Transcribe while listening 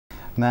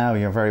now.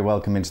 You're very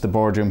welcome into the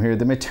boardroom here.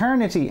 The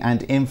Maternity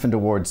and Infant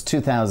Awards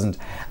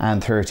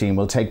 2013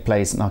 will take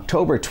place on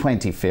October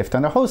 25th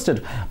and are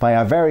hosted by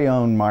our very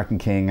own Martin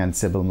King and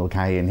Sybil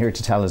Mulcahy. And here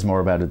to tell us more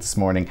about it this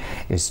morning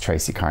is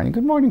Tracey Carney.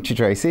 Good morning to you,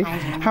 Tracey. Hi.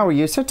 How are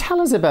you? So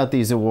tell us about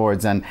these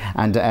awards and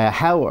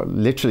how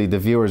literally the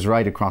viewers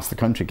right across the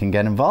country can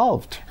get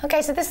involved.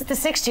 Okay, so this is the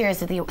sixth year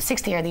of the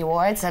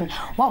awards, and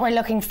what we're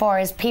looking for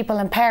is people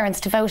and parents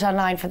to vote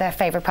online for their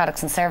favourite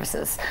products and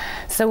services.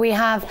 So we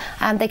have,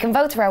 they can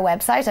vote through our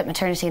website at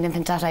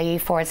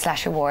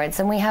maternityandinfant.ie/awards,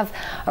 and we have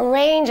a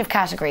range of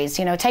categories,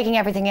 you know, taking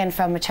everything in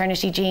from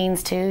maternity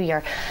jeans to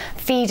your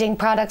feeding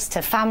products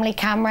to family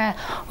camera.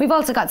 We've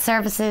also got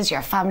services,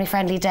 your family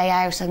friendly day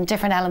out and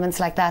different elements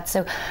like that.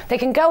 So they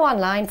can go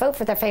online, vote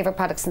for their favourite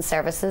products and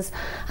services,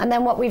 and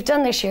then what we've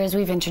done this year is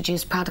we've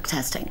introduced product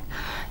testing.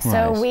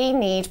 So we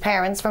need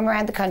parents from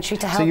around the country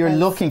to help us. So you're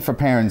looking for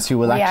parents who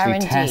will actually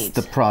test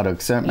the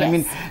products. Yes. I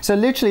mean, so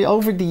literally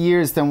over the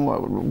years then,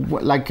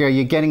 like, are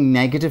you getting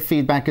negative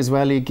feedback as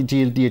well? Do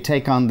you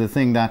take on the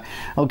thing that,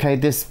 okay,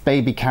 this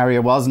baby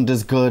carrier wasn't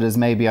as good as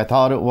maybe I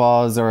thought it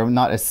was, or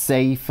not as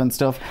safe and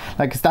stuff?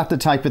 Like, is that the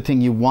type of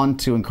thing you want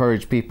to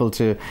encourage people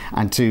to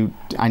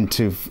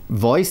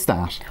voice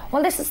that?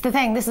 Well, this is the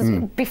thing. This is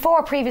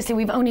previously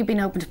we've only been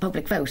open to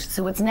public vote,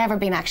 so it's never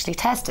been actually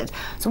tested.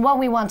 So what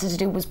we wanted to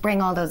do was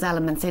bring all those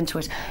elements into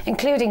it,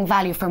 including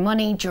value for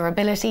money,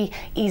 durability,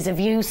 ease of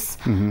use,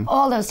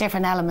 all those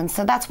different elements.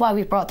 So that's why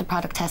we brought the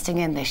product testing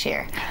in this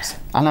year.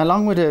 And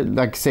along with it,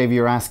 like, say if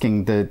you're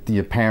asking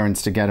the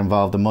parents to get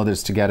involved, the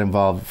mothers to get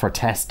involved for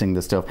testing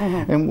the stuff,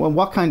 and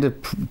what kind of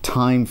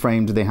time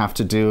frame do they have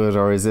to do it,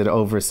 or is it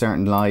over a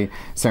certain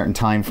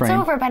time frame?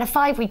 It's over about a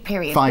 5-week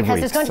period, because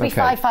there's going to be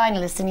 5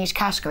 finalists in each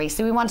category.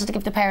 So we wanted to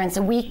give the parents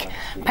a week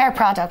per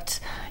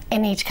product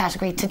in each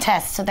category to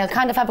test, so they'll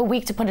kind of have a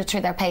week to put it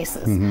through their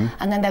paces,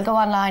 and then they'll go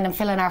online and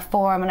fill in our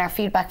form and our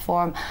feedback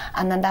form,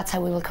 and then that's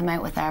how we will come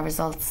out with our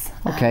results,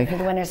 who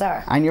the winners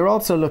are. And you're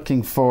also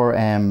looking for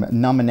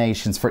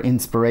nominations for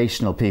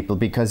inspirational people,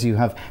 because you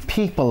have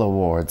People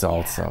Awards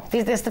also.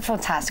 This is the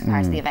fantastic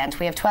part of the event.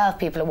 We have 12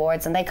 People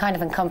Awards, and they kind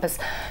of encompass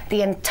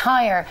the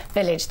entire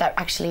village that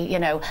actually, you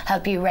know,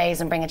 help you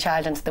raise and bring a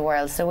child into the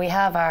world. So we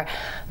have our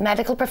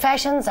medical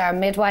professions, our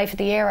midwife of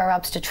the year, our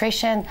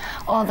obstetrician,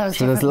 all those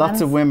different there's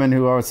lots of women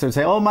who also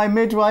say, oh, my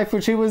midwife,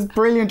 she was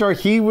brilliant, or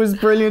he was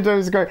brilliant, or it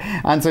was great.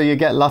 And so you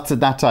get lots of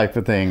that type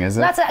of thing, is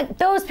it?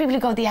 Those people who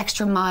go the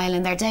extra mile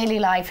in their daily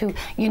life, who,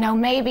 you know,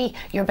 maybe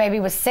your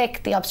baby was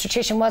sick, the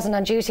obstetrician wasn't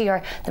on duty,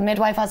 or the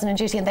midwife wasn't on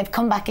duty, and they've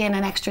come back in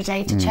an extra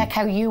day to check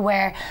how you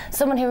were.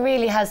 Someone who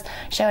really has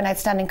shown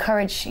outstanding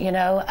courage, you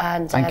know,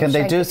 and can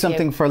they do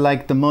something for,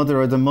 like, the mother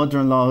or the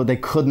mother-in-law who they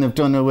couldn't have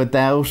done it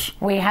without?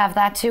 We have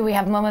that too. We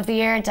have Mum of the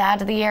Year,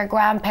 Dad of the Year,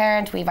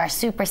 Grandparent. We have our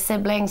super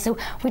sibling. So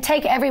we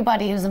take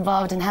everybody who's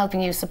involved in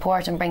helping you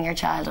support and bring your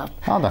child up.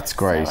 Oh, that's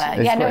great. So,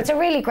 it's a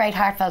really great,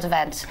 heartfelt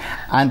event.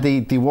 And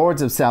the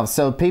awards themselves,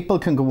 so people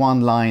can go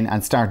online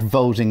and start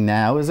voting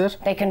now, is it?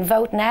 They can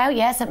vote now,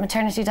 yes, at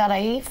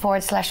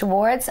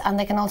maternity.ie/awards, and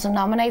they can also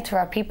nominate through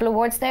our People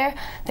Awards there.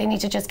 They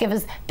need to just give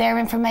us their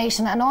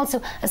information and also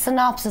a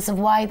synopsis of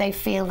why they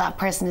feel that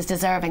person is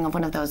deserving of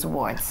one of those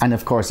awards. And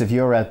of course, if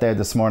you're out there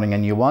this morning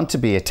and you want to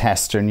be a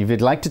tester and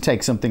you'd like to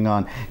take something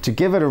on to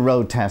give it a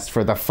road test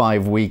for the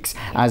 5 weeks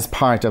as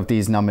part of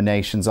these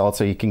nominations,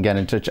 also you can get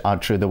in touch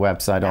through the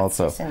website.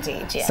 Also. Yes,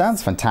 indeed, yes.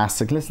 Sounds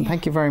fantastic. Listen,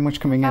 thank you very much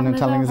for coming in and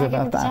telling us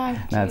about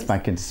that. Now it's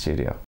back into studio.